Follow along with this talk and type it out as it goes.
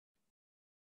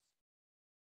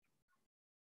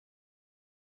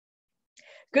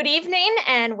Good evening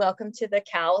and welcome to the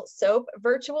CALSOAP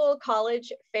Virtual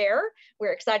College Fair.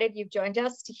 We're excited you've joined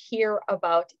us to hear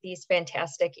about these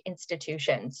fantastic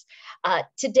institutions.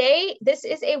 Today, this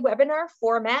is a webinar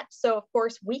format, so of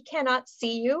course we cannot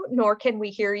see you nor can we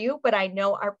hear you, but I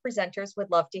know our presenters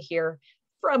would love to hear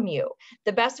from you.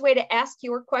 The best way to ask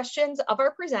your questions of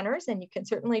our presenters, and you can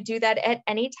certainly do that at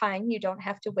any time, you don't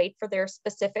have to wait for their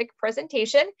specific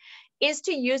presentation, is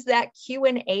to use that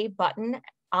Q&A button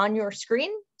on your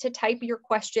screen to type your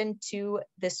question to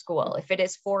the school. If it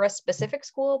is for a specific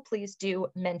school, please do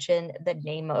mention the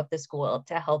name of the school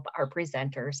to help our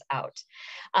presenters out.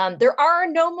 There are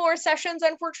no more sessions,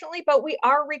 unfortunately, but we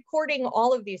are recording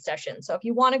all of these sessions. So if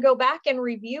you want to go back and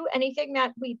review anything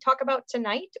that we talk about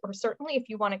tonight, or certainly if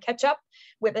you want to catch up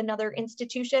with another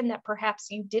institution that perhaps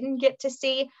you didn't get to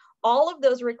see, all of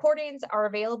those recordings are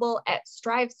available at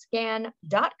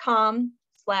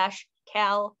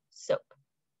strivescan.com/CalSOAP.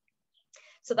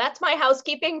 So that's my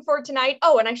housekeeping for tonight.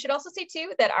 Oh, and I should also say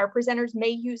too that our presenters may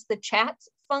use the chat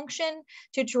function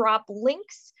to drop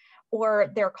links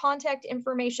or their contact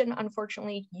information.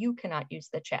 Unfortunately, you cannot use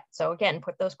the chat. So again,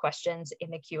 put those questions in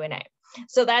the Q&A.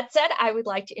 So that said, I would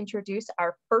like to introduce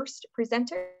our first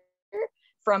presenter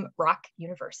from Brock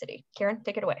University. Karen,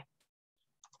 take it away.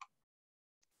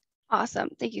 Awesome,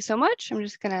 thank you so much. I'm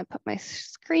just gonna put my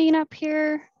screen up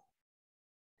here.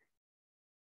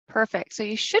 Perfect, so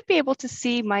you should be able to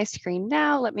see my screen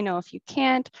now. Let me know if you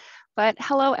can't. But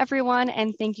hello everyone,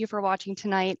 and thank you for watching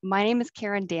tonight. My name is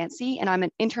Karen Dancy, and I'm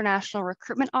an International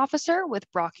Recruitment Officer with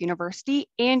Brock University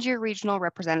and your regional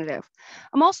representative.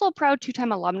 I'm also a proud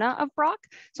two-time alumna of Brock,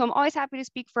 so I'm always happy to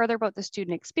speak further about the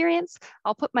student experience.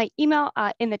 I'll put my email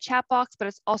in the chat box, but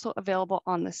it's also available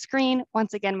on the screen.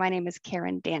 Once again, my name is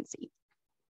Karen Dancy.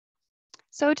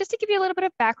 So just to give you a little bit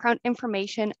of background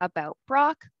information about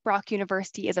Brock, Brock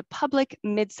University is a public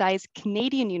mid-sized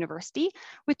Canadian university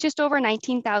with just over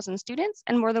 19,000 students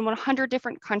and more than 100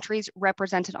 different countries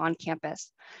represented on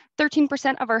campus.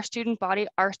 13% of our student body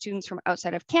are students from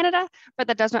outside of Canada, but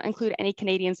that does not include any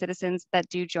Canadian citizens that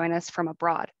do join us from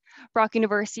abroad. Brock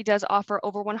University does offer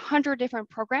over 100 different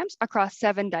programs across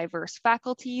 7 diverse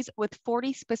faculties with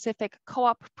 40 specific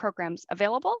co-op programs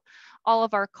available. All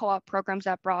of our co-op programs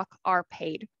at Brock are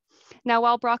paid. Now,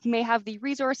 while Brock may have the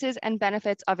resources and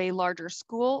benefits of a larger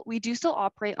school, we do still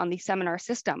operate on the seminar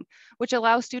system, which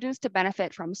allows students to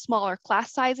benefit from smaller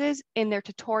class sizes in their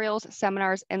tutorials,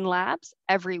 seminars, and labs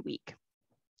every week.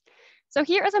 So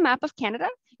here is a map of Canada.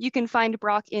 You can find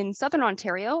Brock in Southern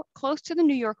Ontario, close to the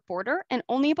New York border, and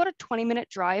only about a 20-minute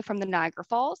drive from the Niagara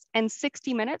Falls and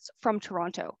 60 minutes from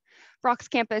Toronto. Brock's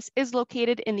campus is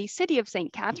located in the city of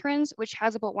St. Catharines, which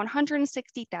has about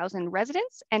 160,000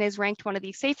 residents and is ranked one of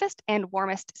the safest and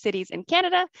warmest cities in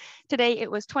Canada. Today,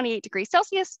 it was 28 degrees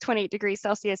Celsius. 28 degrees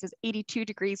Celsius is 82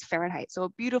 degrees Fahrenheit. So a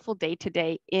beautiful day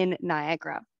today in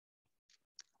Niagara.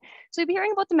 So you'll be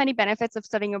hearing about the many benefits of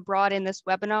studying abroad in this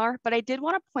webinar, but I did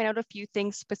want to point out a few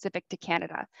things specific to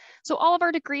Canada. So all of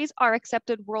our degrees are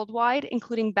accepted worldwide,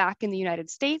 including back in the United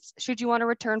States, should you want to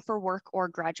return for work or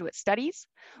graduate studies.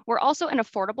 We're also an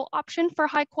affordable option for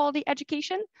high quality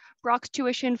education. Brock's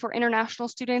tuition for international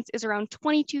students is around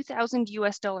 $22,000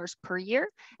 US per year,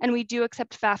 and we do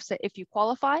accept FAFSA if you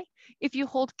qualify. If you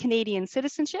hold Canadian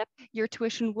citizenship, your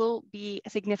tuition will be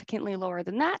significantly lower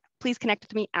than that. Please connect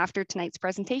with me after tonight's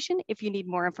presentation if you need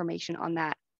more information on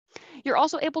that. You're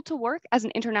also able to work as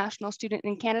an international student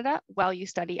in Canada while you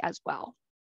study as well.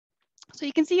 So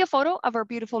you can see a photo of our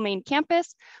beautiful main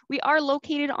campus. We are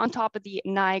located on top of the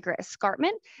Niagara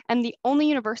Escarpment and the only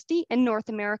university in North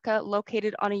America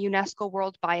located on a UNESCO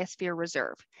World Biosphere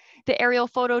Reserve. The aerial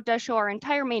photo does show our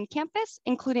entire main campus,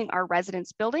 including our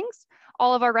residence buildings.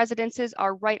 All of our residences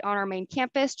are right on our main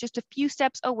campus, just a few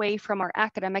steps away from our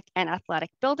academic and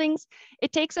athletic buildings.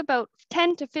 It takes about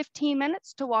 10 to 15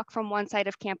 minutes to walk from one side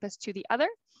of campus to the other.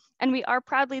 And we are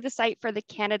proudly the site for the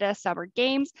Canada Summer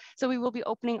Games. So we will be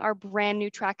opening our brand new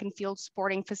track and field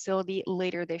sporting facility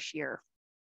later this year.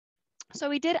 So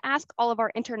we did ask all of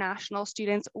our international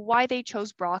students why they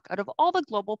chose Brock out of all the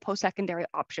global post-secondary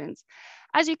options.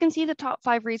 As you can see, the top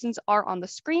 5 reasons are on the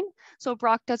screen. So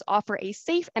Brock does offer a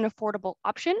safe and affordable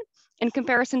option. In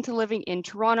comparison to living in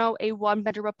Toronto, a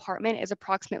 1-bedroom apartment is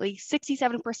approximately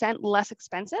 67% less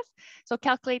expensive. So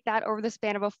calculate that over the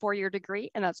span of a 4-year degree,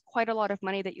 and that's quite a lot of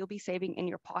money that you'll be saving in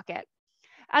your pocket.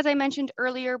 As I mentioned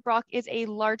earlier, Brock is a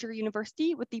larger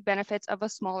university with the benefits of a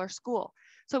smaller school.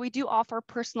 So we do offer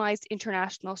personalized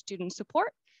international student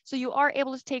support. So you are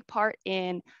able to take part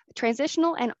in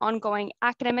transitional and ongoing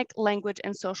academic, language,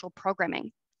 and social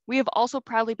programming. We have also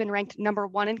proudly been ranked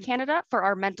 #1 in Canada for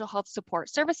our mental health support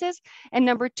services and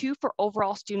 #2 for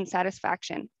overall student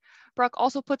satisfaction. Brock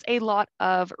also puts a lot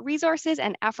of resources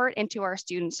and effort into our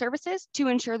student services to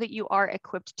ensure that you are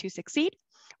equipped to succeed.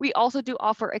 We also do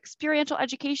offer experiential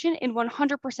education in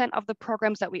 100% of the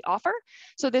programs that we offer.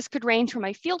 So this could range from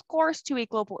a field course to a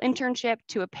global internship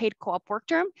to a paid co-op work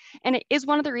term. And it is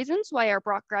one of the reasons why our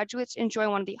Brock graduates enjoy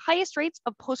one of the highest rates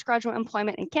of postgraduate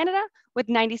employment in Canada, with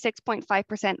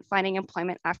 96.5% finding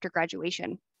employment after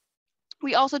graduation.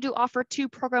 We also do offer 2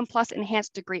 Program Plus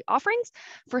enhanced degree offerings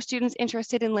for students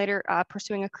interested in later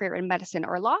pursuing a career in medicine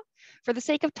or law. For the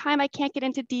sake of time, I can't get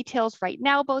into details right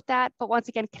now about that, but once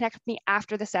again, connect with me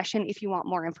after the session if you want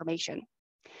more information.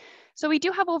 So we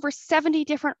do have over 70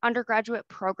 different undergraduate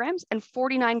programs and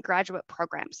 49 graduate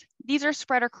programs. These are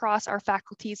spread across our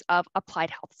faculties of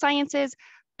applied health sciences,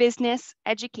 business,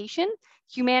 education,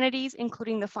 humanities,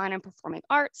 including the fine and performing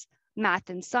arts,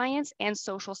 math and science, and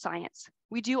social science.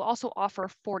 We do also offer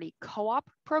 40 co-op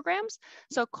programs.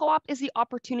 So co-op is the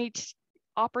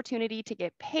opportunity to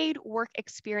get paid work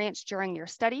experience during your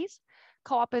studies.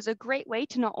 Co-op is a great way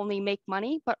to not only make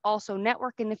money, but also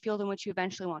network in the field in which you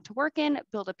eventually want to work in,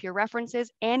 build up your references,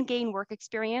 and gain work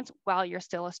experience while you're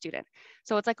still a student.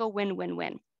 So it's like a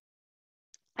win-win-win.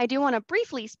 I do want to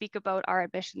briefly speak about our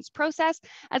admissions process,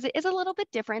 as it is a little bit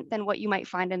different than what you might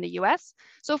find in the US.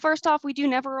 So first off, we do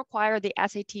never require the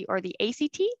SAT or the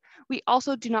ACT. We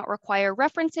also do not require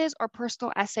references or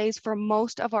personal essays for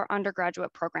most of our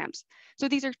undergraduate programs. So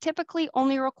these are typically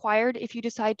only required if you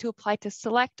decide to apply to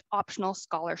select optional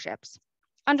scholarships.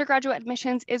 Undergraduate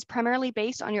admissions is primarily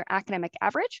based on your academic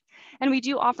average, and we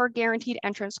do offer guaranteed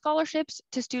entrance scholarships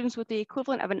to students with the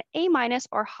equivalent of an A-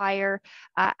 or higher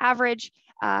average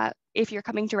if you're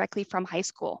coming directly from high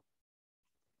school.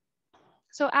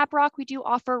 So at Brock, we do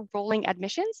offer rolling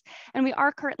admissions, and we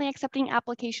are currently accepting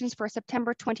applications for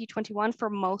September 2021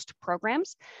 for most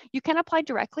programs. You can apply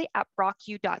directly at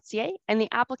brocku.ca, and the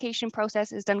application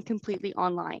process is done completely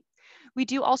online. We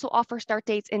do also offer start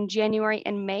dates in January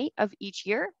and May of each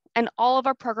year, and all of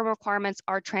our program requirements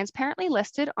are transparently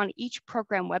listed on each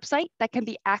program website that can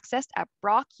be accessed at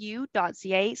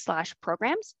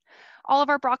brocku.ca/programs. All of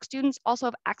our Brock students also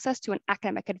have access to an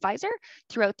academic advisor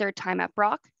throughout their time at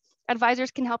Brock.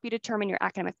 Advisors can help you determine your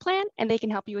academic plan, and they can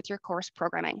help you with your course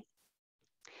programming.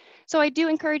 So I do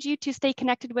encourage you to stay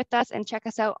connected with us and check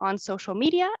us out on social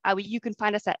media. You can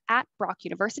find us at Brock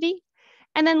University.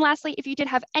 And then lastly, if you did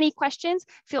have any questions,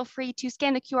 feel free to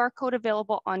scan the QR code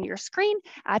available on your screen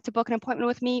to book an appointment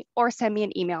with me or send me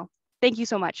an email. Thank you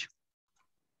so much.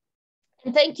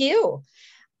 And thank you.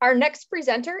 Our next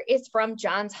presenter is from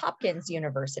Johns Hopkins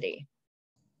University.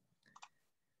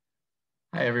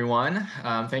 Hi, everyone.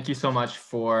 Thank you so much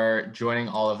for joining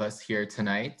all of us here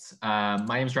tonight.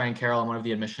 My name is Ryan Carroll. I'm one of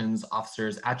the admissions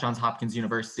officers at Johns Hopkins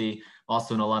University,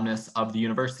 also an alumnus of the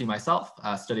university myself,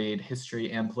 studied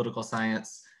history and political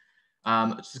science.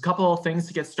 Just a couple of things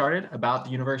to get started about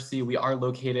the university. We are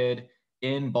located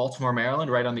in Baltimore, Maryland,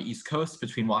 right on the East Coast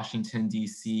between Washington,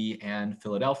 D.C. and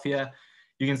Philadelphia.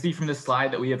 You can see from this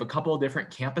slide that we have a couple of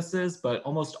different campuses, but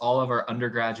almost all of our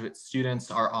undergraduate students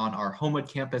are on our Homewood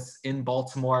campus in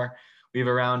Baltimore. We have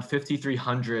around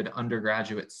 5,300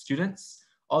 undergraduate students.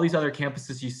 All these other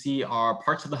campuses you see are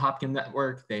parts of the Hopkins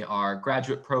network. They are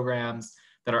graduate programs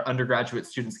that our undergraduate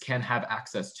students can have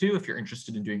access to if you're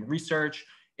interested in doing research,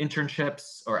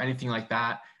 internships, or anything like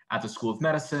that at the School of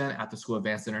Medicine, at the School of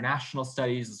Advanced International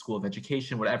Studies, the School of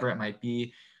Education, whatever it might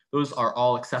be. Those are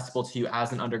all accessible to you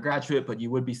as an undergraduate, but you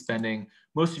would be spending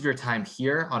most of your time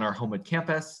here on our Homewood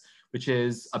campus, which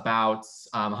is about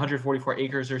 144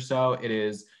 acres or so. It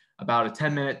is about a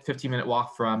 10-minute, 15-minute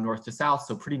walk from north to south,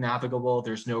 so pretty navigable.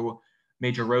 There's no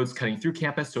major roads cutting through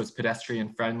campus, so it's pedestrian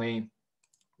friendly.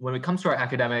 When it comes to our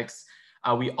academics,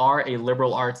 we are a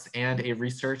liberal arts and a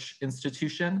research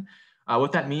institution.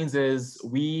 What that means is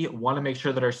we want to make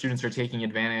sure that our students are taking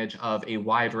advantage of a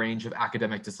wide range of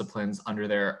academic disciplines over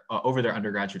their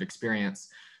undergraduate experience.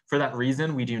 For that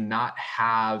reason, we do not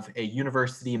have a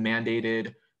university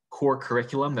mandated core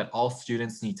curriculum that all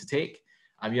students need to take.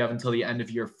 You have until the end of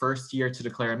your first year to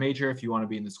declare a major if you want to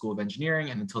be in the School of Engineering,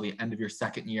 and until the end of your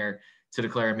second year to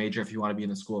declare a major if you want to be in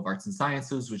the School of Arts and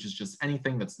Sciences, which is just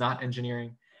anything that's not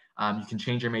engineering. You can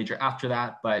change your major after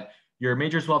that, but your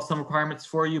majors will have some requirements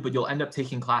for you, but you'll end up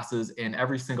taking classes in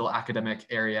every single academic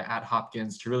area at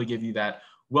Hopkins to really give you that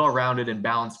well-rounded and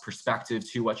balanced perspective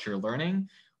to what you're learning.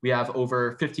 We have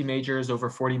over 50 majors, over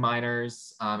 40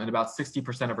 minors, and about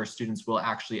 60% of our students will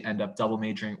actually end up double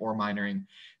majoring or minoring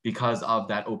because of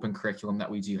that open curriculum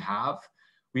that we do have.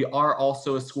 We are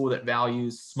also a school that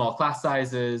values small class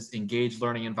sizes, engaged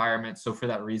learning environments. So for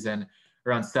that reason,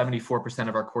 around 74%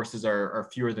 of our courses are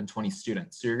fewer than 20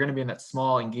 students. So you're going to be in that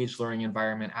small engaged learning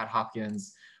environment at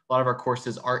Hopkins. A lot of our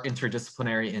courses are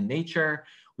interdisciplinary in nature.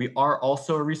 We are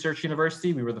also a research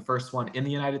university. We were the first one in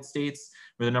the United States.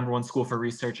 We're the #1 school for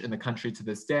research in the country to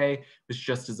this day, which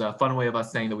just is a fun way of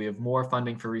us saying that we have more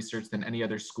funding for research than any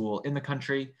other school in the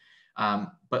country.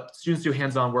 But students do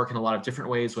hands-on work in a lot of different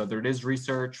ways, whether it is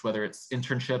research, whether it's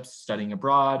internships, studying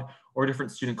abroad, or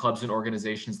different student clubs and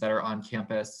organizations that are on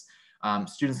campus.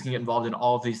 Students can get involved in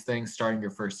all of these things starting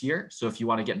your first year. So if you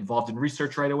want to get involved in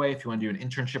research right away, if you want to do an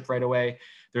internship right away,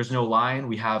 there's no line.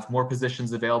 We have more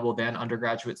positions available than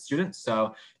undergraduate students.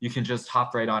 So you can just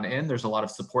hop right on in. There's a lot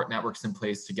of support networks in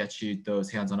place to get you those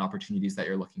hands-on opportunities that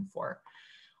you're looking for.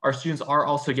 Our students are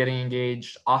also getting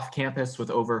engaged off campus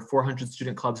with over 400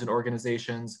 student clubs and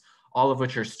organizations, all of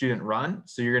which are student run.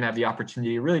 So you're going to have the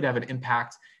opportunity really to have an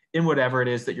impact in whatever it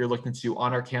is that you're looking to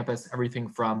on our campus, everything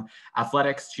from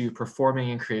athletics to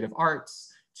performing and creative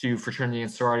arts, to fraternity and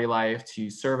sorority life, to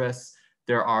service.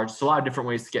 There are just a lot of different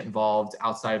ways to get involved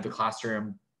outside of the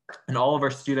classroom. And all of our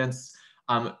students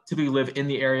typically live in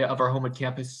the area of our Homewood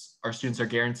campus. Our students are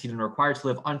guaranteed and required to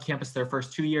live on campus their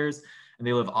first 2 years, and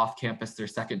they live off campus their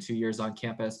second 2 years on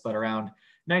campus, but around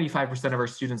 95% of our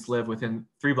students live within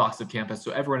 3 blocks of campus.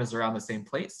 So everyone is around the same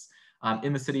place.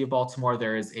 In the city of Baltimore,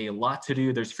 there is a lot to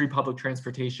do. There's free public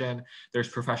transportation, there's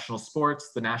professional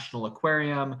sports, the National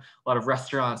Aquarium, a lot of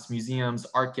restaurants, museums,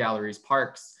 art galleries,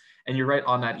 parks, and you're right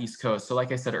on that East Coast. So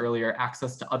like I said earlier,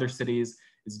 access to other cities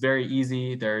is very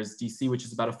easy. There's DC, which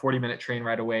is about a 40-minute train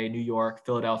ride away, New York,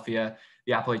 Philadelphia,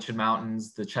 the Appalachian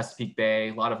Mountains, the Chesapeake Bay,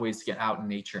 a lot of ways to get out in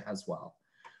nature as well.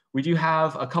 We do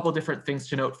have a couple different things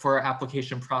to note for our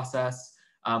application process.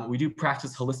 We do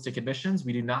practice holistic admissions.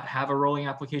 We do not have a rolling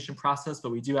application process,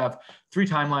 but we do have three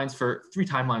timelines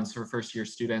for first-year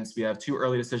students. We have 2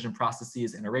 early decision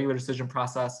processes and a regular decision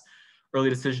process.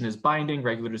 Early decision is binding,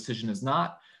 regular decision is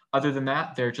not. Other than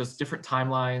that, they're just different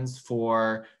timelines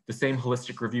for the same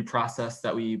holistic review process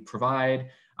that we provide.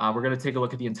 We're going to take a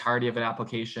look at the entirety of an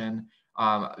application.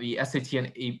 The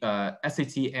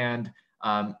SAT and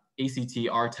ACT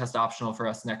are test optional for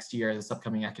us next year, this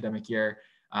upcoming academic year.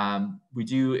 We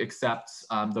do accept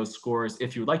those scores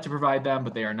if you would like to provide them,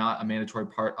 but they are not a mandatory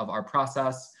part of our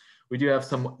process. We do have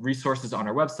some resources on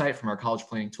our website from our college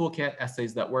planning toolkit,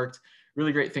 essays that worked,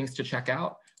 really great things to check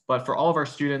out. But for all of our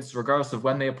students, regardless of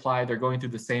when they apply, they're going through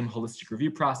the same holistic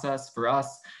review process. For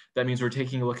us, that means we're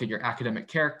taking a look at your academic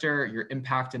character, your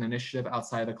impact and initiative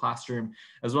outside of the classroom,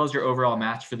 as well as your overall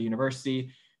match for the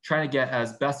university, trying to get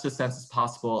as best a sense as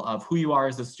possible of who you are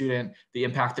as a student, the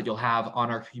impact that you'll have on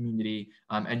our community,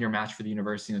 and your match for the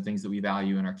university and the things that we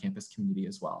value in our campus community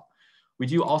as well. We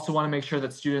do also want to make sure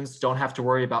that students don't have to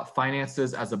worry about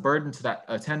finances as a burden to that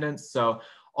attendance. So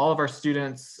all of our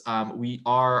students, we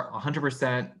are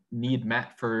 100% need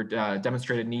met for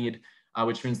demonstrated need,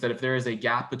 which means that if there is a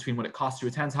gap between what it costs to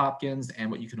attend Hopkins and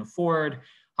what you can afford,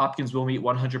 Hopkins will meet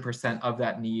 100% of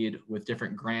that need with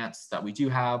different grants that we do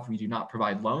have. We do not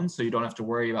provide loans, so you don't have to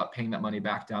worry about paying that money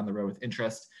back down the road with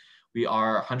interest. We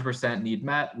are 100% need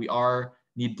met. We are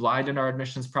need blind in our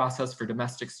admissions process for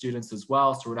domestic students as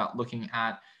well, so we're not looking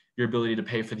at your ability to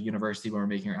pay for the university when we're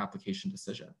making your application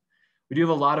decision. We do have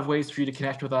a lot of ways for you to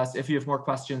connect with us. If you have more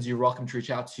questions, you're welcome to reach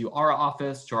out to our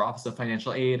office, to our Office of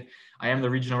Financial Aid. I am the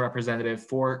regional representative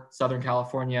for Southern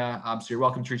California, so you're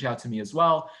welcome to reach out to me as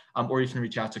well, or you can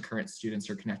reach out to current students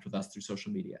or connect with us through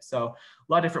social media. So a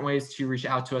lot of different ways to reach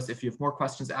out to us if you have more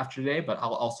questions after today, but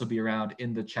I'll also be around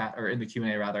in the chat, or in the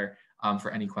Q&A rather,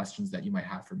 for any questions that you might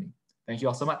have for me. Thank you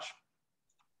all so much.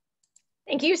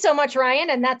 Thank you so much, Ryan.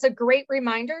 And that's a great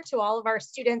reminder to all of our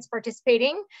students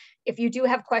participating. If you do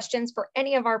have questions for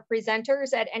any of our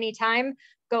presenters at any time,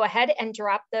 go ahead and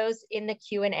drop those in the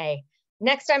Q&A.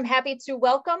 Next, I'm happy to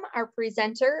welcome our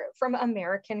presenter from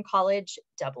American College,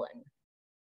 Dublin.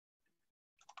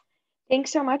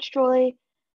 Thanks so much, Julie.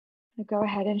 I'll go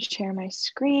ahead and share my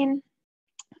screen.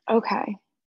 Okay.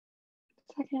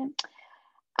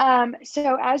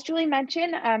 So as Julie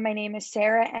mentioned, my name is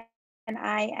Sarah, and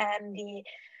I am the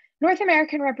North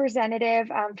American representative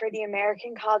for the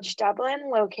American College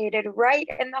Dublin, located right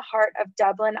in the heart of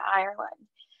Dublin, Ireland.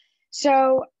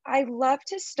 So I love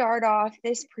to start off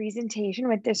this presentation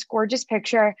with this gorgeous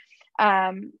picture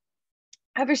of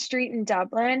a street in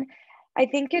Dublin. I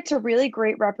think it's a really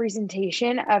great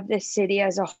representation of the city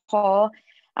as a whole,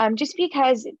 just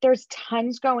because there's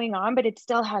tons going on, but it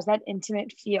still has that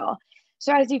intimate feel.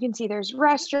 So as you can see, there's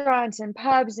restaurants and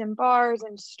pubs and bars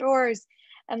and stores,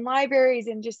 and libraries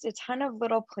and just a ton of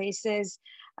little places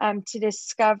to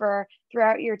discover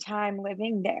throughout your time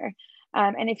living there.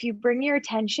 And if you bring your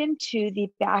attention to the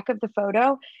back of the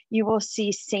photo, you will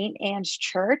see St. Anne's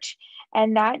Church.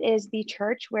 And that is the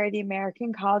church where the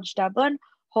American College Dublin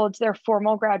holds their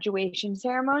formal graduation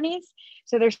ceremonies.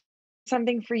 So there's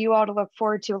something for you all to look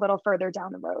forward to a little further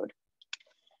down the road.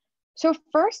 So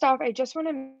first off, I just want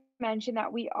to mention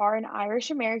that we are an Irish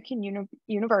American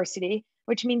university,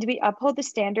 which means we uphold the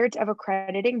standards of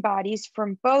accrediting bodies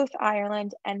from both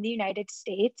Ireland and the United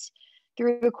States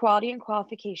through the Quality and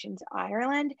Qualifications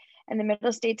Ireland and the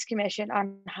Middle States Commission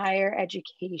on Higher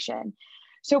Education.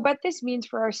 So what this means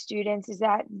for our students is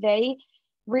that they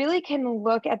really can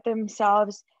look at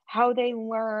themselves, how they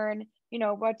learn,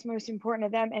 what's most important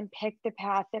to them, and pick the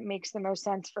path that makes the most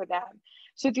sense for them.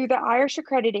 So through the Irish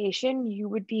accreditation, you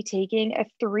would be taking a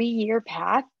 3-year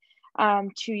path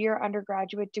to your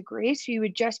undergraduate degree. So you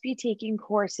would just be taking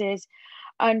courses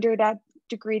under that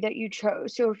degree that you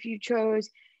chose. So if you chose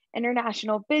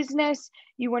international business,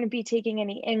 you wouldn't be taking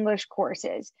any English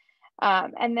courses.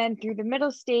 And then through the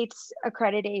Middle States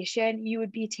accreditation, you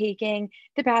would be taking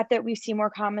the path that we see more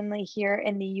commonly here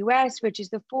in the US, which is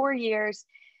the 4 years,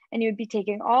 and you would be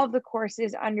taking all of the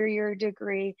courses under your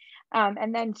degree,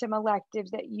 and then some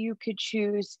electives that you could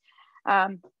choose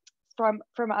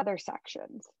from other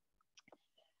sections.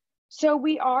 So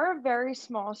we are a very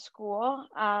small school,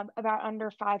 about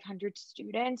under 500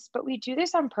 students, but we do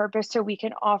this on purpose so we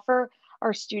can offer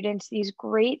our students these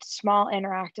great small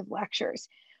interactive lectures,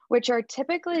 which are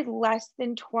typically less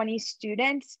than 20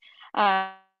 students.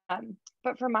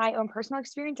 But from my own personal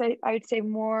experience, I would say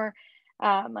more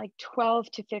like 12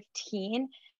 to 15.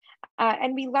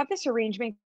 And we love this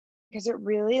arrangement because it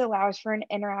really allows for an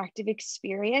interactive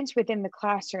experience within the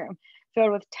classroom,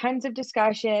 filled with tons of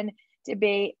discussion,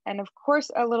 debate, and of course,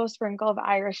 a little sprinkle of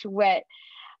Irish wit.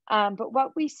 But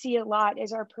what we see a lot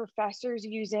is our professors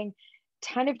using a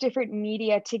ton of different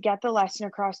media to get the lesson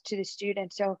across to the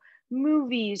students. So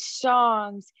movies,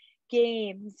 songs,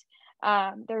 games.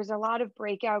 There's a lot of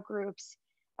breakout groups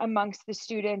amongst the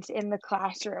students in the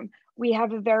classroom. We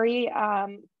have a very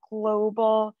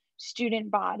global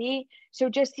student body. So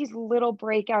just these little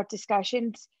breakout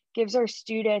discussions gives our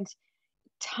students a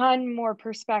ton more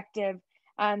perspective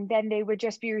than they would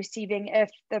just be receiving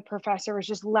if the professor was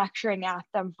just lecturing at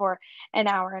them for an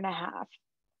hour and a half.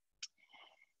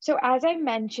 So as I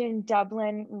mentioned,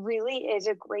 Dublin really is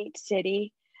a great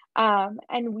city.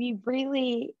 And we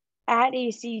really, at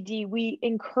ACD, we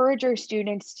encourage our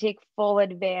students to take full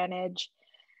advantage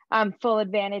of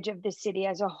the city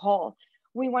as a whole.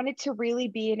 We want it to really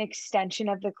be an extension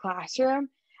of the classroom.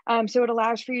 So it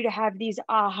allows for you to have these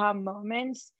aha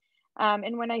moments.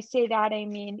 And when I say that, I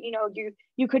mean,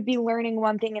 you could be learning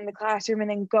one thing in the classroom and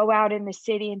then go out in the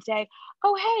city and say,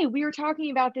 oh, hey, we were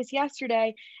talking about this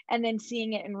yesterday, and then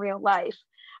seeing it in real life.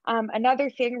 Another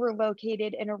thing, we're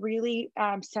located in a really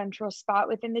central spot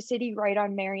within the city, right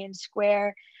on Marion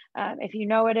Square. If you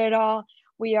know it at all,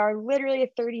 we are literally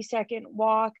a 30-second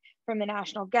walk from the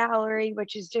National Gallery,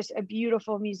 which is just a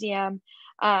beautiful museum.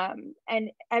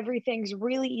 And everything's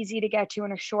really easy to get to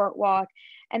in a short walk.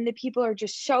 And the people are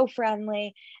just so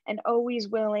friendly and always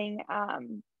willing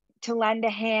to lend a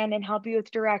hand and help you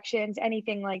with directions,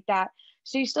 anything like that.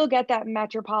 So you still get that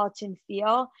metropolitan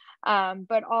feel,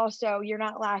 but also you're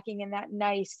not lacking in that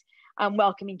nice,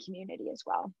 welcoming community as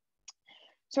well.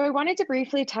 So I wanted to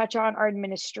briefly touch on our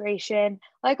administration.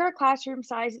 Like our classroom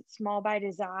size, it's small by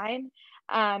design.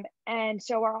 And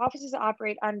so our offices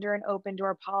operate under an open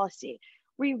door policy.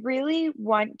 We really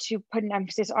want to put an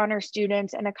emphasis on our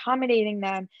students and accommodating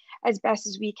them as best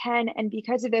as we can. And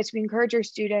because of this, we encourage our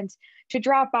students to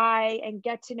drop by and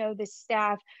get to know the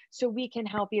staff so we can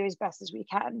help you as best as we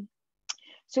can.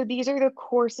 So these are the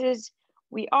courses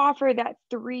we offer, that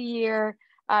 3-year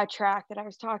track that I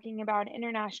was talking about,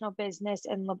 international business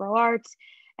and liberal arts,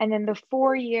 and then the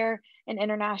 4-year in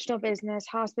international business,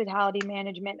 hospitality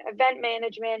management, event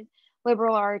management,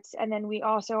 liberal arts, and then we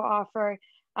also offer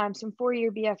some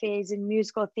 4-year BFAs in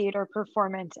musical theater,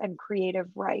 performance, and creative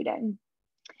writing.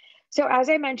 So as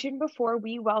I mentioned before,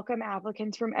 we welcome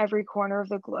applicants from every corner of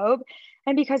the globe.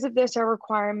 And because of this, our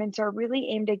requirements are really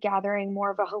aimed at gathering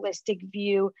more of a holistic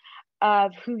view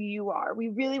of who you are. We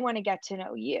really want to get to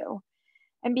know you.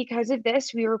 And because of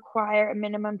this, we require a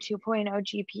minimum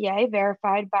 2.0 GPA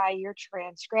verified by your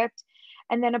transcript,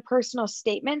 and then a personal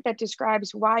statement that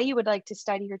describes why you would like to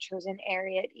study your chosen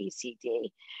area at ACD.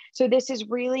 So this is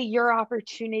really your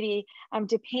opportunity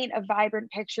to paint a vibrant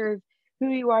picture of who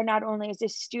you are, not only as a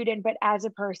student, but as a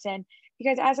person.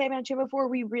 Because as I mentioned before,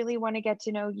 we really want to get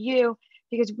to know you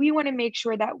because we want to make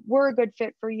sure that we're a good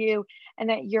fit for you and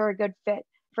that you're a good fit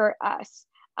for us.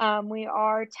 We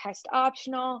are test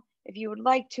optional. If you would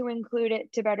like to include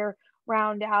it to better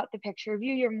round out the picture of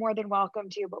you, you're more than welcome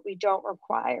to, but we don't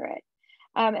require it.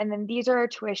 And then these are our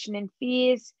tuition and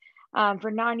fees.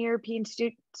 For non-European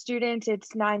students,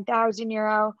 it's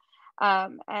 €9,000.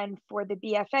 And for the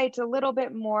BFA, it's a little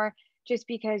bit more just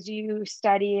because you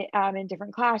study in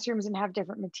different classrooms and have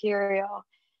different material.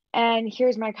 And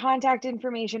here's my contact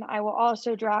information. I will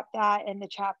also drop that in the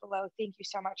chat below. Thank you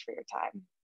so much for your time.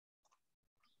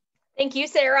 Thank you,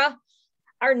 Sarah.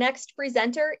 Our next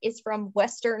presenter is from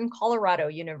Western Colorado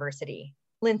University.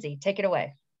 Lindsay, take it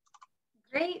away.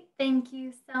 Great, thank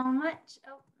you so much.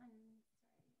 Oh, let me make sure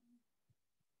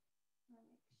I'm on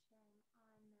the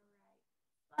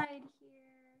right slide here.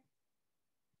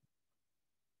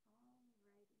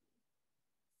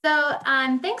 Alrighty. So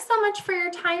thanks so much for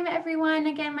your time, everyone.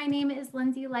 Again, my name is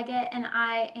Lindsay Leggett, and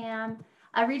I am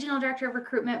a Regional Director of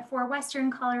Recruitment for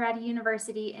Western Colorado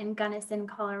University in Gunnison,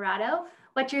 Colorado.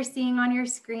 What you're seeing on your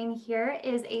screen here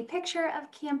is a picture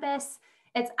of campus.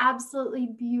 It's absolutely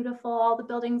beautiful. All the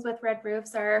buildings with red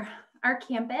roofs are our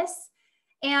campus.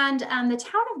 And the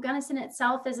town of Gunnison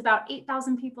itself is about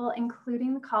 8,000 people,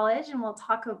 including the college. And we'll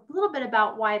talk a little bit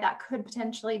about why that could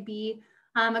potentially be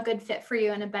a good fit for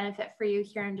you and a benefit for you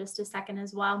here in just a second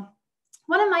as well.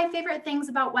 One of my favorite things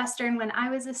about Western when I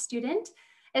was a student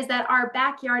is that our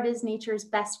backyard is nature's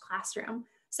best classroom.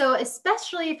 So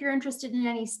especially if you're interested in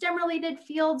any STEM-related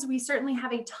fields, we certainly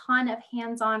have a ton of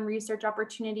hands-on research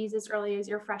opportunities as early as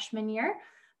your freshman year.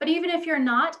 But even if you're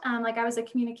not, like I was a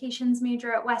communications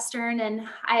major at Western, and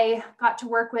I got to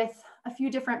work with a few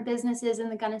different businesses in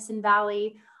the Gunnison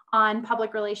Valley on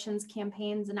public relations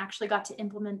campaigns and actually got to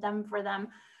implement them for them.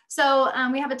 So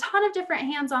we have a ton of different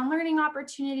hands-on learning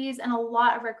opportunities and a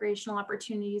lot of recreational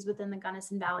opportunities within the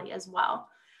Gunnison Valley as well.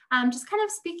 Just kind of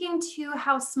speaking to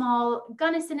how small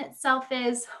Gunnison itself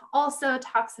is, also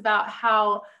talks about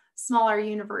how small our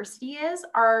university is.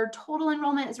 Our total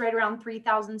enrollment is right around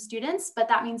 3,000 students, but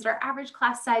that means our average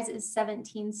class size is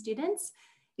 17 students.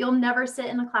 You'll never sit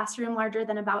in a classroom larger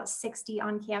than about 60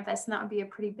 on campus, and that would be a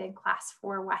pretty big class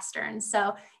for Western.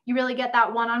 So you really get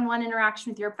that one-on-one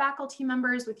interaction with your faculty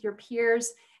members, with your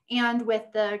peers, and with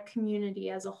the community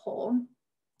as a whole.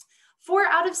 For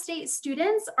out-of-state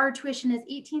students, our tuition is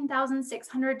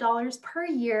 $18,600 per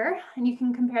year, and you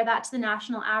can compare that to the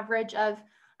national average of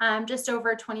just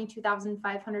over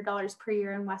 $22,500 per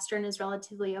year, and Western is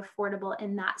relatively affordable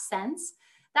in that sense.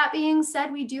 That being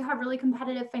said, we do have really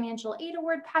competitive financial aid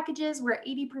award packages where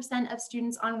 80% of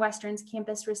students on Western's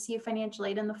campus receive financial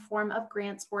aid in the form of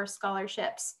grants or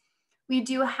scholarships. We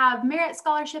do have merit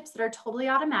scholarships that are totally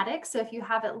automatic, so if you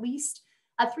have at least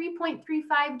a 3.35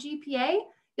 GPA,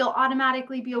 you'll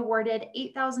automatically be awarded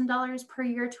 $8,000 per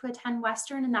year to attend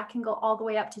Western, and that can go all the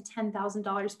way up to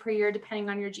 $10,000 per year, depending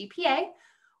on your GPA.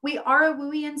 We are a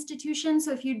WUI institution,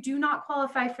 so if you do not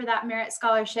qualify for that merit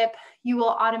scholarship, you will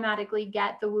automatically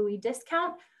get the WUI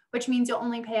discount, which means you'll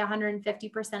only pay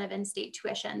 150% of in-state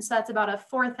tuition. So that's about a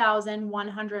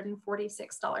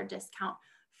 $4,146 discount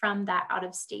from that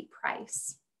out-of-state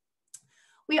price.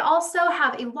 We also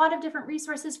have a lot of different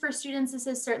resources for students. This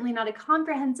is certainly not a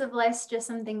comprehensive list, just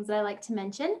some things that I like to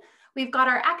mention. We've got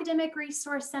our Academic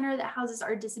Resource Center that houses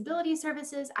our disability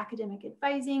services, academic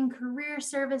advising, career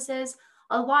services,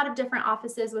 a lot of different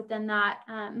offices within that,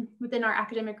 within our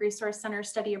Academic Resource Center,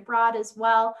 study abroad as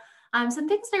well. Some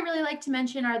things that I really like to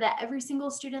mention are that every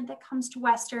single student that comes to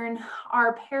Western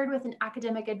are paired with an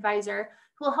academic advisor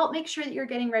who will help make sure that you're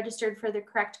getting registered for the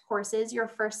correct courses your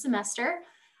first semester.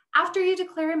 After you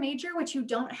declare a major, which you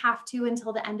don't have to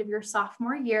until the end of your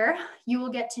sophomore year, you will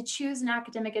get to choose an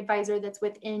academic advisor that's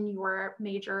within your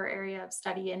major area of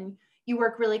study, and you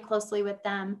work really closely with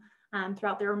them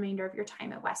throughout the remainder of your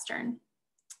time at Western.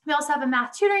 We also have a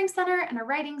math tutoring center and a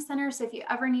writing center, so if you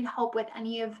ever need help with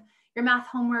any of your math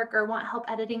homework or want help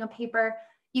editing a paper,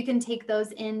 you can take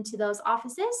those into those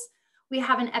offices. We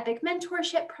have an EPIC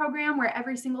mentorship program where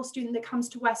every single student that comes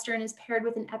to Western is paired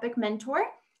with an EPIC mentor.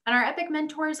 And our EPIC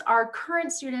mentors are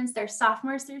current students, they're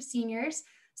sophomores, they're seniors.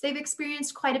 So they've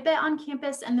experienced quite a bit on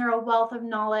campus, and they're a wealth of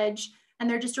knowledge, and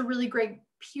they're just a really great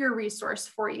peer resource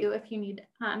for you if you need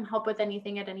help with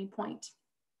anything at any point.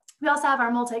 We also have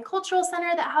our Multicultural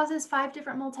Center that houses 5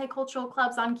 different multicultural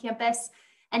clubs on campus,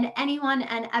 and anyone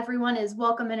and everyone is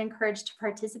welcome and encouraged to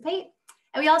participate.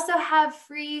 And we also have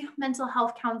free mental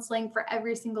health counseling for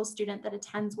every single student that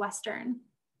attends Western.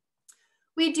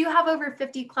 We do have over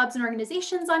 50 clubs and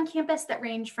organizations on campus that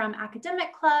range from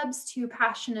academic clubs to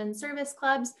passion and service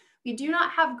clubs. We do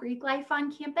not have Greek life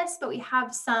on campus, but we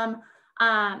have some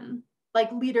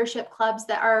like leadership clubs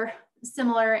that are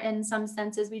similar in some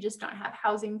senses. We just don't have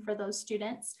housing for those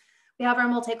students. We have our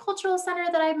multicultural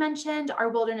center that I mentioned, our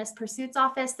wilderness pursuits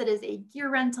office that is a gear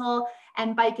rental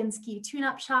and bike and ski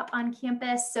tune-up shop on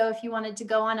campus. So if you wanted to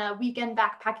go on a weekend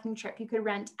backpacking trip, you could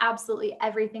rent absolutely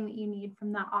everything that you need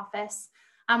from that office.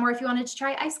 Or if you wanted to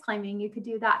try ice climbing, you could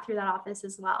do that through that office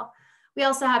as well. We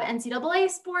also have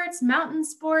NCAA sports, mountain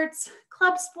sports,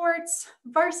 club sports,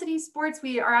 varsity sports.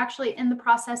 We are actually in the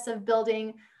process of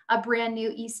building a brand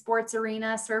new esports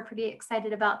arena, so we're pretty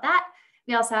excited about that.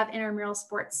 We also have intramural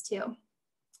sports too.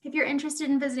 If you're interested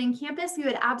in visiting campus, we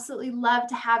would absolutely love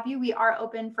to have you. We are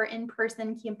open for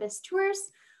in-person campus tours,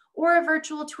 or a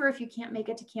virtual tour if you can't make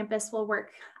it to campus will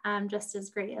work just as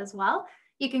great as well.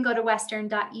 You can go to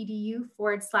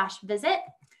western.edu/visit.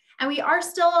 And we are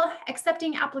still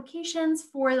accepting applications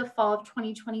for the fall of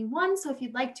 2021. So if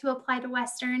you'd like to apply to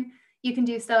Western, you can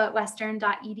do so at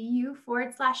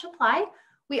western.edu/apply.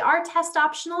 We are test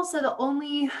optional, so the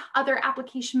only other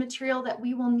application material that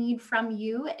we will need from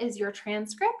you is your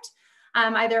transcript,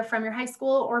 either from your high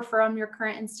school or from your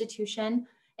current institution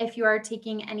if you are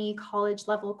taking any college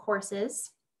level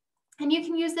courses. And you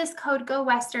can use this code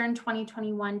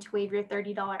GOWESTERN2021 to waive your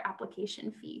 $30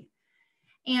 application fee.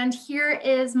 And here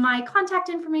is my contact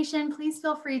information. Please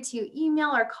feel free to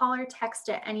email or call or text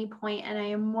at any point, and I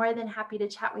am more than happy to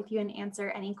chat with you and answer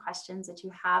any questions that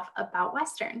you have about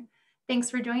Western. Thanks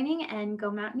for joining, and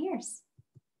go Mountaineers.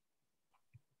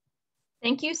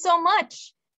 Thank you so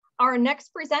much. Our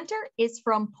next presenter is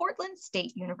from Portland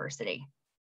State University.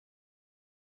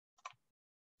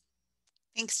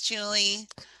 Thanks, Julie.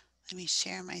 Let me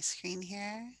share my screen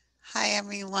here. Hi,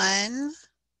 everyone.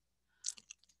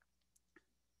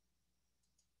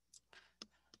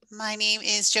 My name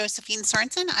is Josephine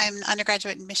Sorensen. I'm an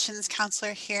undergraduate admissions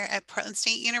counselor here at Portland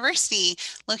State University,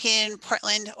 located in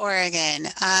Portland, Oregon.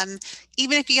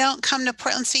 Even if you don't come to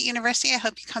Portland State University, I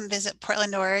hope you come visit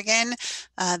Portland, Oregon.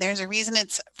 There's a reason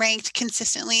it's ranked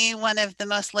consistently one of the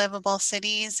most livable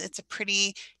cities. It's a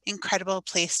pretty incredible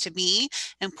place to be.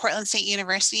 And Portland State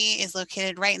University is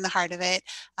located right in the heart of it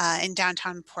in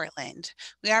downtown Portland.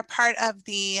 We are part of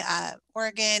the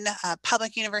Oregon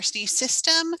Public University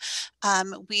system.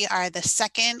 We are the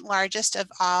second largest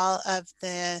of all of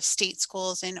the state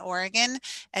schools in Oregon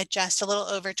at just a little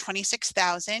over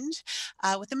 26,000,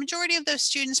 with the majority of those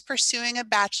students pursuing a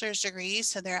bachelor's degree.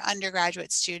 So they're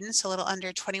undergraduate students, a little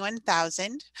under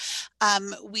 21,000.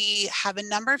 We have a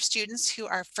number of students who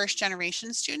are first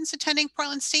generation students attending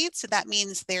Portland State. So that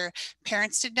means their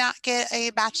parents did not get a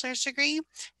bachelor's degree.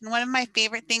 And one of my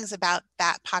favorite things about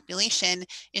that population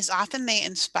is often they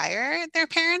inspire their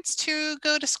parents to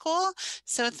go to school.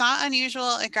 So it's not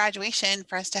unusual at graduation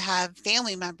for us to have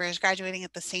family members graduating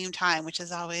at the same time, which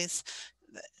is always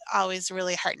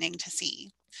really heartening to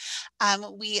see.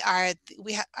 We are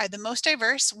the most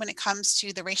diverse when it comes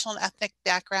to the racial and ethnic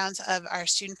backgrounds of our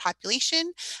student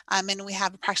population, and we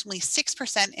have approximately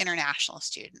 6% international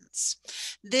students.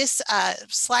 This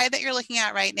slide that you're looking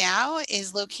at right now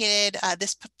is located,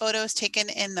 this photo is taken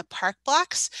in the Park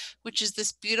Blocks, which is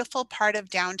this beautiful part of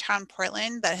downtown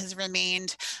Portland that has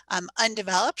remained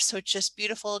undeveloped. So it's just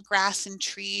beautiful grass and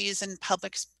trees and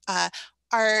public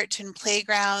art and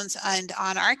playgrounds. And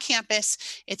on our campus,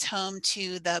 it's home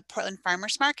to the Portland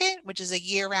Farmers Market, which is a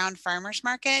year-round farmers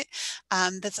market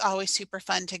that's always super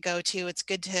fun to go to. It's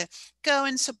good to go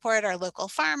and support our local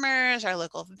farmers, our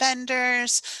local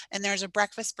vendors, and there's a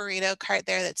breakfast burrito cart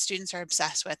there that students are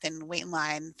obsessed with and wait in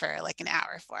line for like an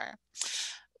hour for.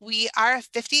 We are a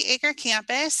 50-acre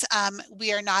campus.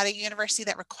 We are not a university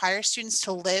that requires students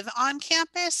to live on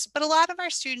campus, but a lot of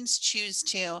our students choose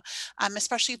to,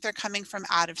 especially if they're coming from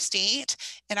out of state.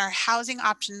 And our housing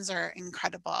options are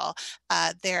incredible.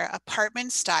 They're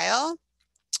apartment style.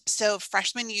 So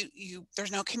freshmen,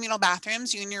 there's no communal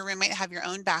bathrooms. You and your roommate have your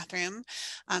own bathroom.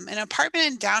 An apartment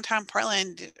in downtown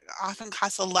Portland often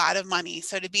costs a lot of money.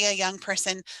 So to be a young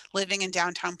person living in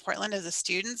downtown Portland as a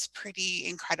student is pretty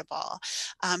incredible.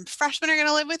 Freshmen are going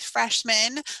to live with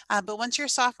freshmen, but once you're a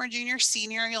sophomore, junior,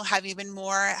 senior, you'll have even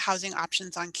more housing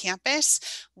options on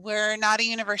campus. We're not a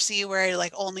university where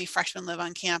like only freshmen live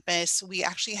on campus. We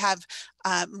actually have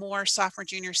more sophomore,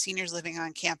 junior, seniors living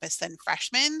on campus than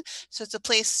freshmen. So it's a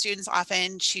place students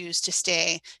often choose to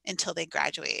stay until they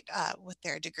graduate with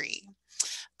their degree.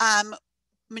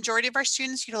 Majority of our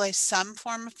students utilize some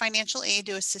form of financial aid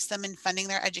to assist them in funding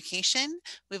their education.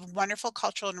 We have wonderful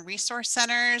cultural and resource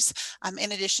centers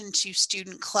in addition to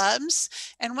student clubs.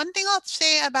 And one thing I'll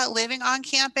say about living on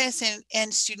campus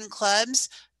and student clubs,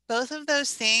 both of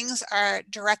those things are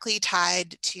directly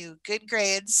tied to good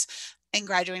grades, and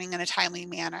graduating in a timely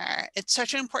manner. It's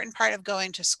such an important part of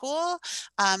going to school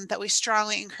that we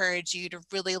strongly encourage you to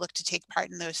really look to take part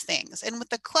in those things. And with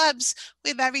the clubs, we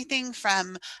have everything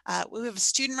from, we have a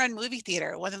student-run movie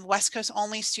theater, one of the West Coast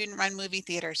only student-run movie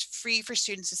theaters, free for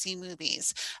students to see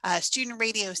movies, student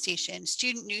radio station,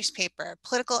 student newspaper,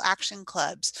 political action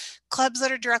clubs, clubs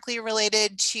that are directly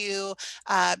related to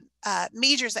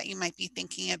majors that you might be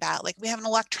thinking about. Like we have an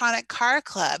electronic car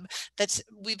club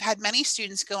we've had many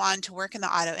students go on to work in the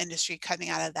auto industry coming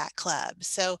out of that club.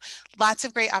 So lots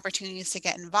of great opportunities to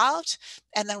get involved.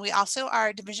 And then we also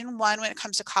are Division I when it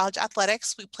comes to college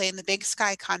athletics. We play in the Big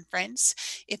Sky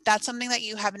Conference. If that's something that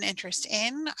you have an interest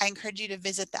in, I encourage you to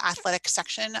visit the athletics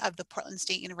section of the Portland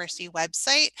State University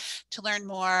website to learn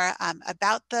more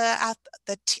about the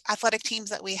athletic teams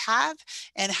that we have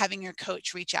and having your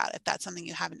coach reach out if that's something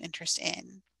you have an interest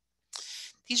in.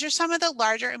 These are some of the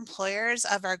larger employers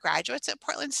of our graduates at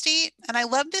Portland State. And I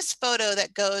love this photo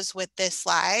that goes with this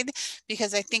slide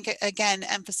because I think it again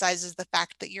emphasizes the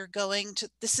fact that you're going to,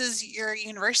 this is your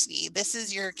university, this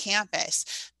is your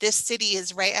campus. This city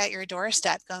is right at your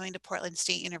doorstep going to Portland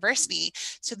State University.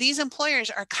 So these employers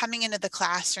are coming into the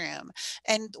classroom.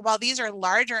 And while these are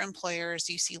larger employers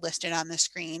you see listed on the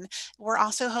screen, we're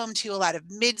also home to a lot of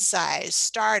mid-sized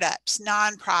startups,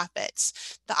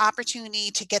 nonprofits. The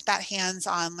opportunity to get that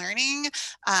hands-on learning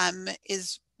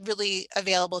is really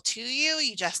available to you.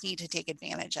 You just need to take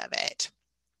advantage of it.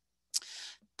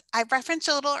 I referenced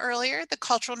a little earlier the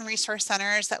cultural and resource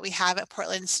centers that we have at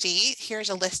Portland State.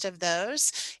 Here's a list of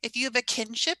those. If you have a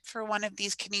kinship for one of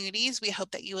these communities, we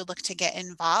hope that you would look to get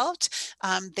involved.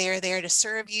 They're there to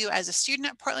serve you as a student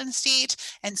at Portland State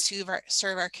and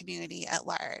serve our community at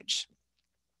large.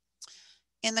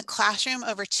 In the classroom,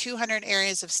 over 200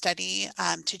 areas of study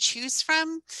to choose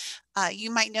from. You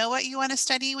might know what you want to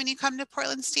study when you come to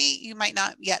Portland State. You might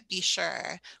not yet be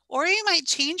sure. Or you might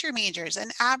change your majors. An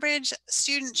average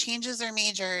student changes their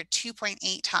major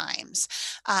 2.8 times.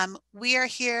 We are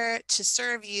here to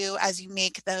serve you as you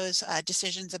make those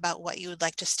decisions about what you would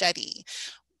like to study.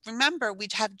 Remember, we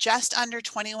have just under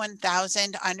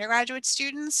 21,000 undergraduate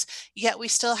students, yet we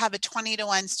still have a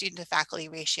 20-to-1 student to faculty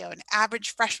ratio, an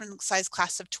average freshman size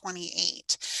class of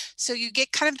 28. So you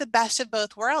get kind of the best of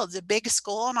both worlds, a big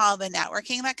school and all the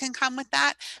networking that can come with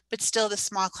that, but still the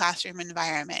small classroom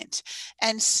environment.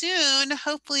 And soon,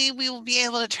 hopefully, we will be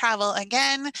able to travel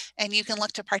again, and you can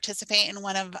look to participate in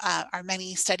one of our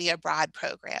many study abroad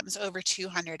programs, over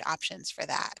 200 options for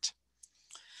that.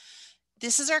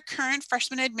 This is our current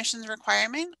freshman admissions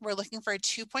requirement. We're looking for a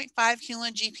 2.5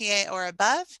 cumulative GPA or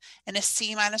above and a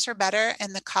C- or better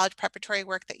in the college preparatory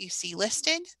work that you see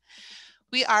listed.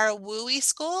 We are a WUI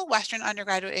school, Western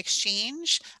Undergraduate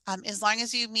Exchange. As long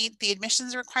as you meet the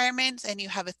admissions requirements and you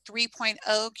have a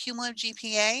 3.0 cumulative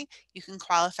GPA, you can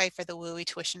qualify for the WUI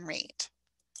tuition rate.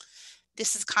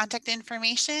 This is contact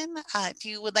information. If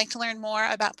you would like to learn more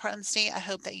about Portland State, I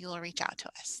hope that you will reach out to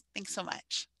us. Thanks so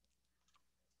much.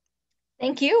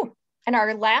 Thank you. And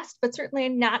our last, but certainly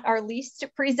not our least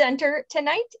presenter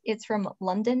tonight is from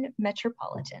London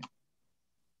Metropolitan.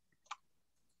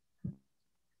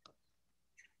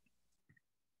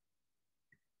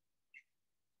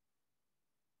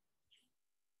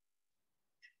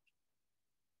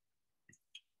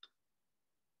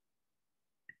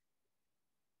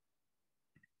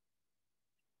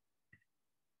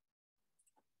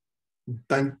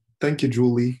 Thank you,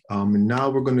 Julie. And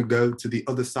now we're going to go to the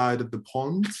other side of the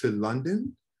pond, to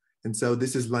London. And so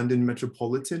this is London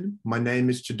Metropolitan. My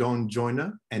name is Chidon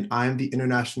Joyner, and I'm the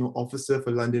International Officer for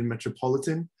London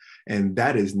Metropolitan. And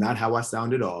that is not how I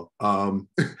sound at all.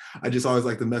 I just always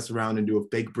like to mess around and do a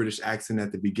fake British accent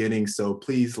at the beginning, so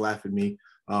please laugh at me.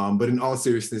 But in all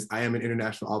seriousness, I am an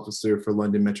International Officer for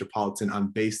London Metropolitan. I'm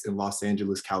based in Los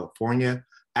Angeles, California,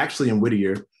 actually in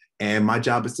Whittier. And my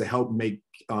job is to help make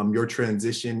your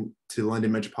transition to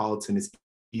London Metropolitan as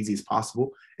easy as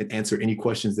possible and answer any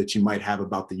questions that you might have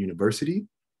about the university.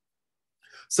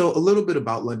 So a little bit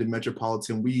about London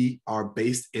Metropolitan. We are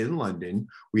based in London.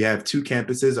 We have two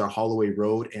campuses, our Holloway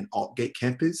Road and Altgate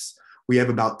campus. We have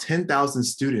about 10,000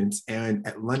 students, and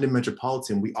at London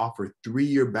Metropolitan, we offer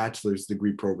 3-year bachelor's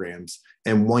degree programs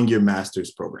and 1-year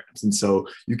master's programs. And so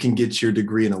you can get your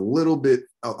degree in a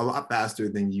lot faster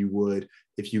than you would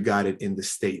if you got it in the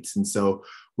States. And so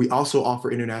we also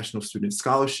offer international student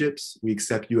scholarships. We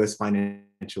accept US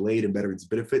financial aid and veterans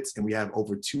benefits, and we have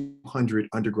over 200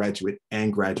 undergraduate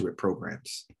and graduate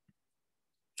programs.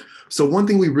 So one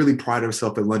thing we really pride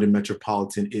ourselves at London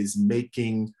Metropolitan is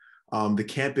making the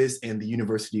campus and the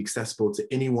university accessible to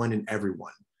anyone and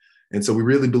everyone. And so we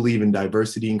really believe in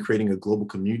diversity and creating a global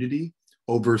community.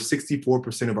 Over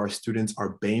 64% of our students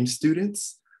are BAME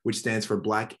students, which stands for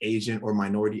Black, Asian, or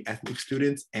minority ethnic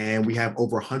students. And we have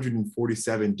over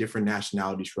 147 different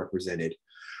nationalities represented.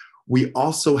 We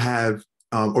also have,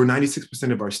 or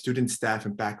 96% of our students, staff,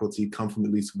 and faculty come from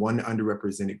at least one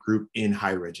underrepresented group in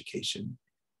higher education.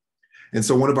 And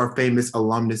so one of our famous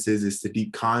alumnuses is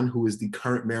Sadiq Khan, who is the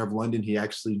current mayor of London. He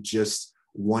actually just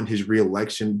won his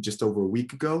re-election just over a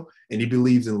week ago, and he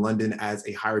believes in London as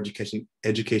a higher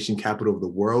education capital of the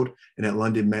world. And at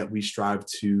London Met, we strive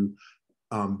to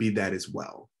be that as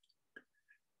well.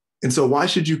 And so why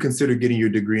should you consider getting your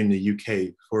degree in the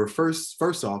UK?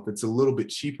 First off, it's a little bit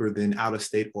cheaper than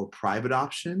out-of-state or private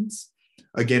options.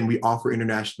 Again, we offer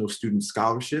international student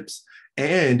scholarships.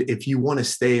 And if you want to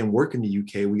stay and work in the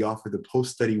UK, we offer the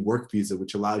post-study work visa,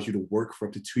 which allows you to work for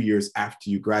up to 2 years after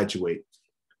you graduate.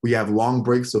 We have long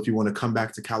breaks, so if you want to come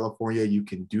back to California, you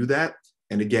can do that.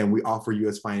 And again, we offer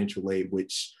US financial aid,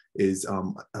 which is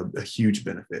a huge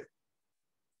benefit.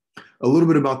 A little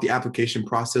bit about the application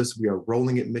process. We are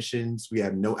rolling admissions. We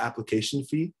have no application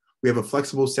fee. We have a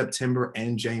flexible September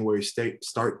and January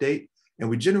start date, and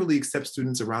we generally accept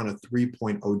students around a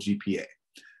 3.0 GPA.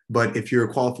 But if your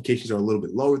qualifications are a little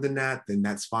bit lower than that, then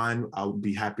that's fine. I'll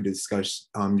be happy to discuss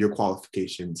your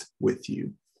qualifications with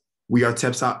you. We are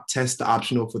test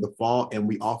optional for the fall, and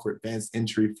we offer advanced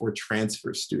entry for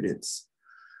transfer students.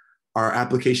 Our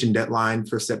application deadline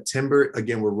for September,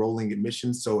 again, we're rolling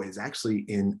admissions, so it's actually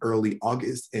in early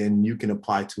August, and you can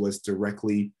apply to us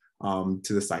directly to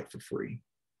the site for free.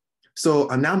 So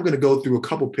now I'm gonna go through a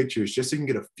couple pictures just so you can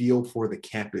get a feel for the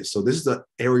campus. So this is an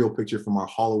aerial picture from our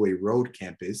Holloway Road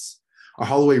campus. Our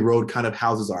Holloway Road kind of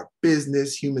houses our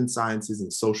business, human sciences,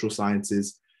 and social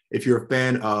sciences. If you're a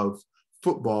fan of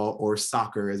football, or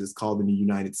soccer as it's called in the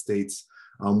United States,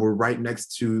 we're right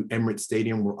next to Emirates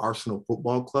Stadium where Arsenal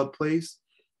Football Club plays.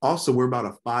 Also, we're about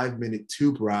a 5-minute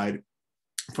tube ride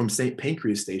from St.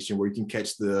 Pancras Station, where you can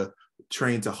catch the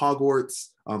train to Hogwarts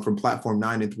from platform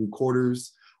 9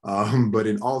 3/4. But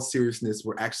in all seriousness,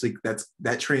 we're actually,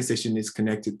 that train station is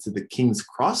connected to the King's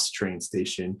Cross train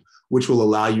station, which will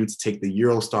allow you to take the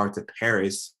Eurostar to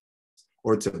Paris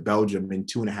or to Belgium in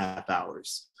 2.5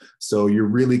 hours. So you're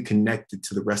really connected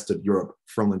to the rest of Europe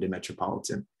from London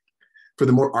Metropolitan. For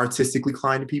the more artistically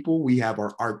inclined people, we have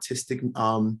our artistic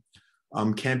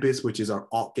campus, which is our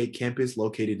Altgate campus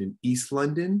located in East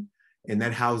London. And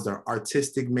that housed our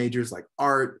artistic majors like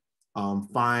art,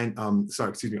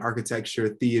 architecture,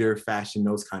 theater, fashion,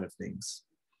 those kind of things.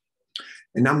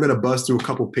 And now I'm gonna buzz through a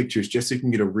couple pictures just so you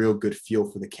can get a real good feel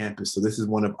for the campus. So this is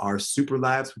one of our super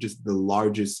labs, which is the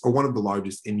largest, or one of the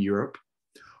largest in Europe.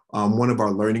 One of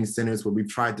our learning centers where we've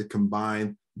tried to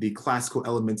combine the classical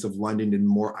elements of London and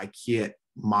more IKEA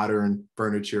modern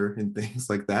furniture and things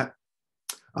like that.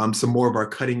 Some more of our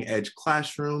cutting edge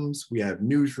classrooms. We have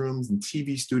newsrooms and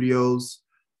TV studios,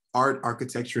 art,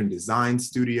 architecture, and design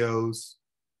studios,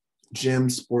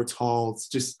 gyms, sports halls,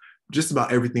 just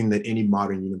about everything that any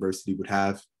modern university would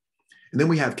have. And then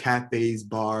we have cafes,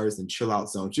 bars, and chill out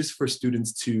zones just for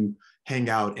students to hang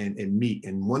out and meet.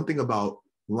 And one thing about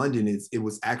London is it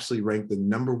was actually ranked the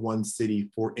 #1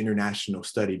 city for international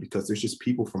study because there's just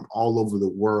people from all over the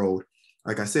world.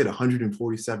 Like I said,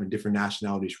 147 different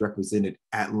nationalities represented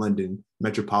at London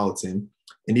Metropolitan,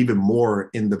 and even more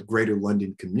in the greater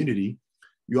London community.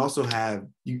 You also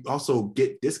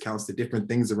get discounts to different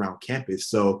things around campus.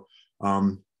 So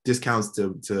discounts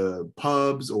to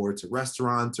pubs or to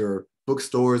restaurants or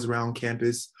bookstores around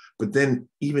campus, but then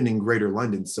even in greater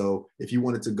London. So if you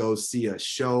wanted to go see a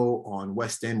show on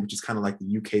West End, which is kind of like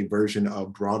the UK version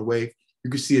of Broadway, you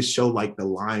could see a show like The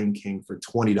Lion King for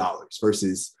 $20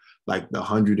 versus like the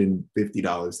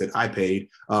 $150 that I paid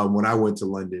when I went to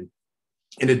London.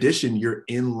 In addition, you're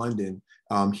in London.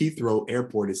 Heathrow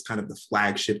Airport is kind of the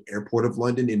flagship airport of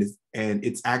London, and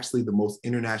it's actually the most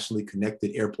internationally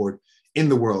connected airport in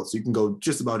the world. So you can go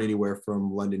just about anywhere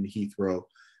from London to Heathrow.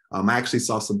 I actually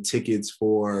saw some tickets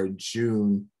for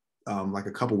June, like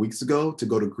a couple weeks ago, to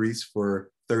go to Greece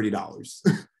for $30,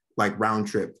 like round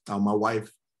trip. My wife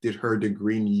did her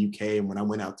degree in the UK, and when I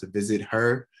went out to visit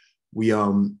her, we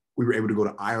were able to go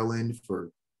to Ireland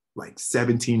for like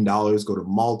 $17, go to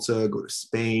Malta, go to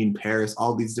Spain, Paris,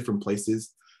 all these different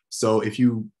places. So if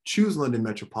you choose London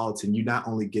Metropolitan, you not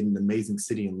only get an amazing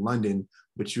city in London,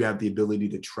 but you have the ability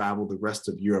to travel the rest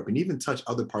of Europe and even touch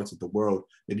other parts of the world.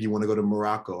 Maybe you want to go to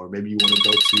Morocco, or maybe you want to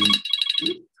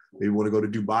go to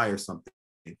Dubai or something.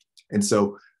 And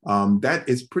so that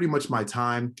is pretty much my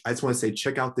time. I just want to say,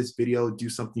 check out this video, do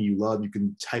something you love. You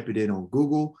can type it in on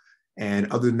Google. And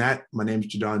other than that, my name is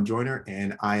Jadon Joyner,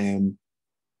 and I am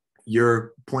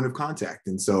your point of contact.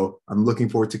 And so I'm looking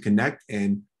forward to connect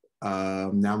and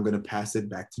now I'm going to pass it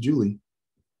back to Julie.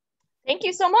 Thank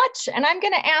you so much. And I'm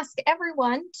going to ask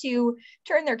everyone to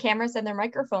turn their cameras and their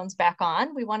microphones back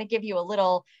on. We want to give you a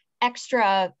little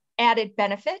extra added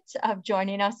benefit of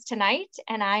joining us tonight.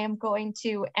 And I am going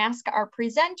to ask our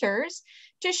presenters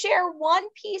to share one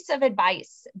piece of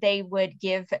advice they would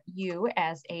give you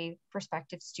as a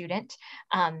prospective student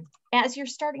as you're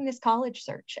starting this college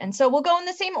search. And so we'll go in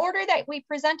the same order that we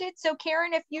presented. So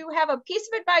Karen, if you have a piece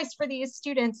of advice for these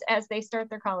students as they start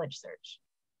their college search.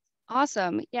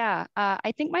 Awesome. Yeah,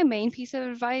 I think my main piece of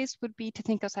advice would be to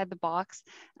think outside the box.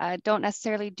 Don't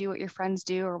necessarily do what your friends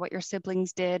do or what your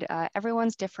siblings did.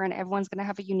 Everyone's different. Everyone's going to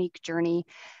have a unique journey.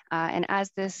 And as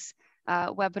this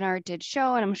webinar did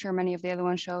show, and I'm sure many of the other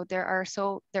ones showed, there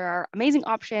are amazing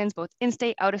options, both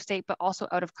in-state, out of state, but also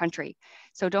out of country.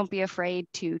 So don't be afraid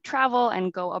to travel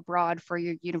and go abroad for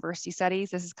your university studies.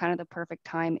 This is kind of the perfect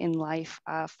time in life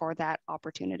for that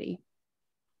opportunity.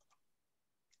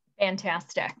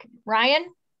 Fantastic. Ryan?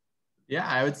 Yeah,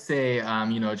 I would say,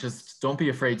 just don't be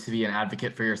afraid to be an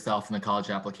advocate for yourself in the college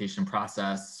application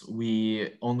process.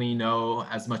 We only know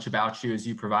as much about you as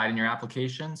you provide in your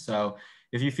application. So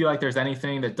if you feel like there's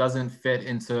anything that doesn't fit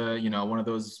into, one of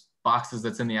those boxes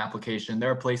that's in the application,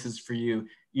 there are places for you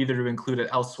either to include it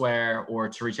elsewhere or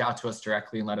to reach out to us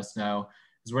directly and let us know,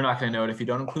 because we're not going to know it if you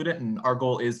don't include it. And our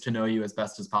goal is to know you as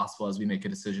best as possible as we make a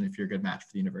decision if you're a good match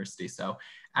for the university. So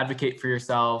advocate for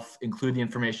yourself, include the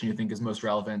information you think is most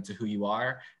relevant to who you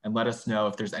are, and let us know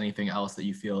if there's anything else that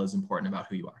you feel is important about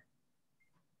who you are.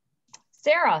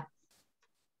 Sarah?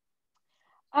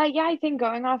 Yeah, I think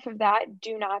going off of that,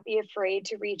 do not be afraid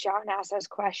to reach out and ask us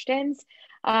questions.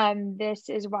 This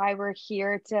is why we're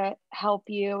here, to help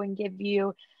you and give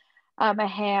you a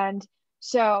hand.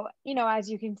 So,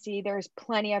 as you can see, there's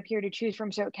plenty up here to choose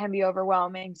from, so it can be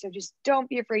overwhelming. So just don't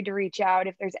be afraid to reach out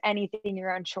if there's anything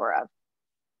you're unsure of.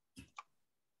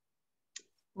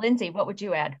 Lindsay, what would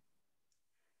you add?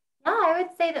 Yeah, I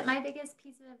would say that my biggest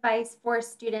piece of advice for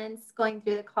students going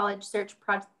through the college search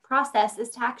process is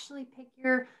to actually pick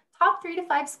your top 3 to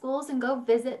 5 schools and go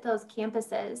visit those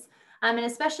campuses. And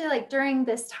especially like during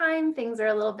this time, things are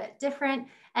a little bit different.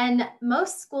 And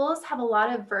most schools have a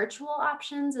lot of virtual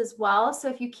options as well. So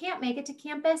if you can't make it to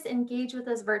campus, engage with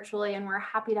us virtually, and we're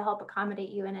happy to help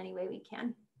accommodate you in any way we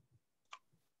can.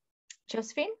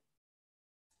 Josephine?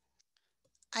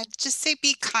 I'd just say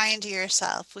be kind to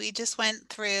yourself. We just went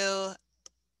through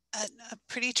a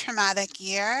pretty traumatic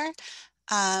year.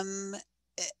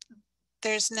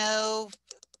 There's no,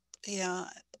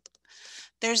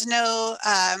 there's no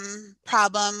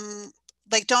problem.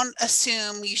 Like, don't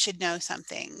assume you should know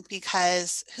something,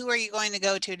 because who are you going to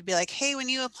go to be like, hey, when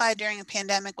you applied during a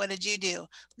pandemic, what did you do?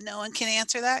 No one can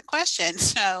answer that question.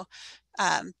 So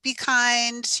be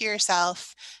kind to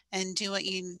yourself and do what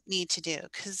you need to do,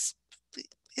 because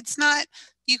it's not,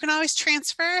 you can always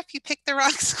transfer. If you pick the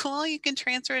wrong school, you can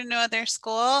transfer to no other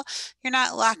school. You're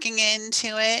not locking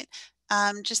into it.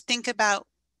 Just think about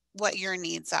what your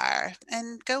needs are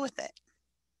and go with it.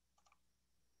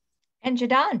 And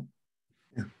Jadon?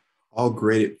 Yeah. All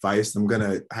great advice. I'm going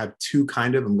to have two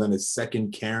I'm going to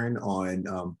second Karen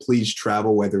on please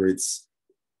travel, whether it's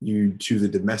you choose a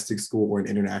domestic school or an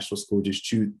international school,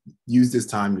 just use this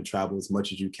time to travel as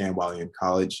much as you can while you're in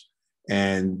college.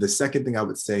 And the second thing I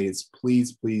would say is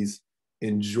please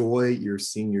enjoy your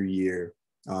senior year.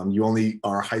 You only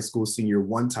are a high school senior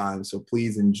one time, so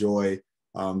please enjoy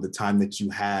the time that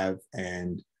you have,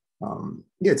 and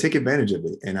take advantage of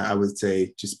it. And I would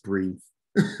say just breathe.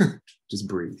 Just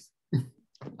breathe.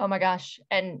 Oh my gosh.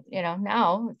 And,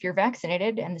 now if you're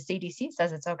vaccinated and the CDC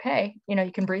says it's okay,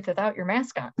 you can breathe without your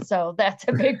mask on. So that's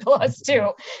a big plus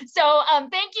too. So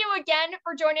thank you again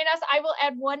for joining us. I will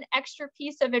add one extra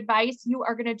piece of advice. You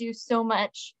are going to do so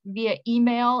much via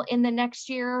email in the next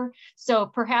year. So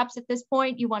perhaps at this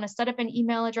point, you want to set up an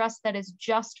email address that is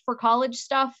just for college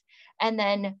stuff, and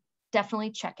then definitely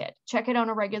check it on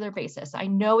a regular basis. I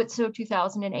know it's so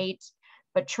 2008.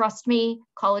 But trust me,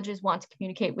 colleges want to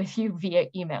communicate with you via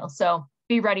email. So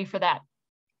be ready for that.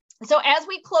 So as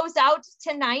we close out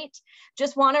tonight,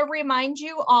 just want to remind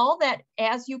you all that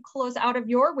as you close out of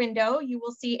your window, you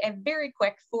will see a very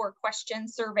quick 4-question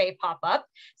survey pop up.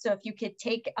 So if you could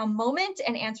take a moment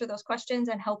and answer those questions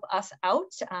and help us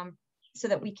out, so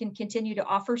that we can continue to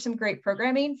offer some great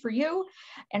programming for you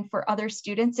and for other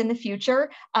students in the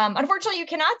future. Unfortunately, you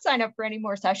cannot sign up for any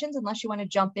more sessions unless you want to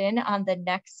jump in on the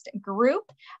next group,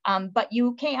 but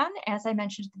you can, as I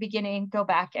mentioned at the beginning, go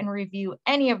back and review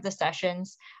any of the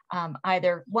sessions,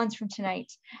 either ones from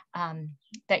tonight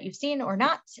that you've seen or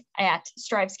not, at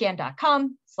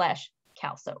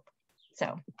strivescan.com/CalSOAP.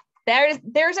 So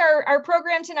there's our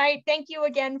program tonight. Thank you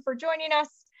again for joining us.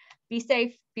 Be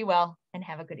safe, be well, and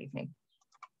have a good evening.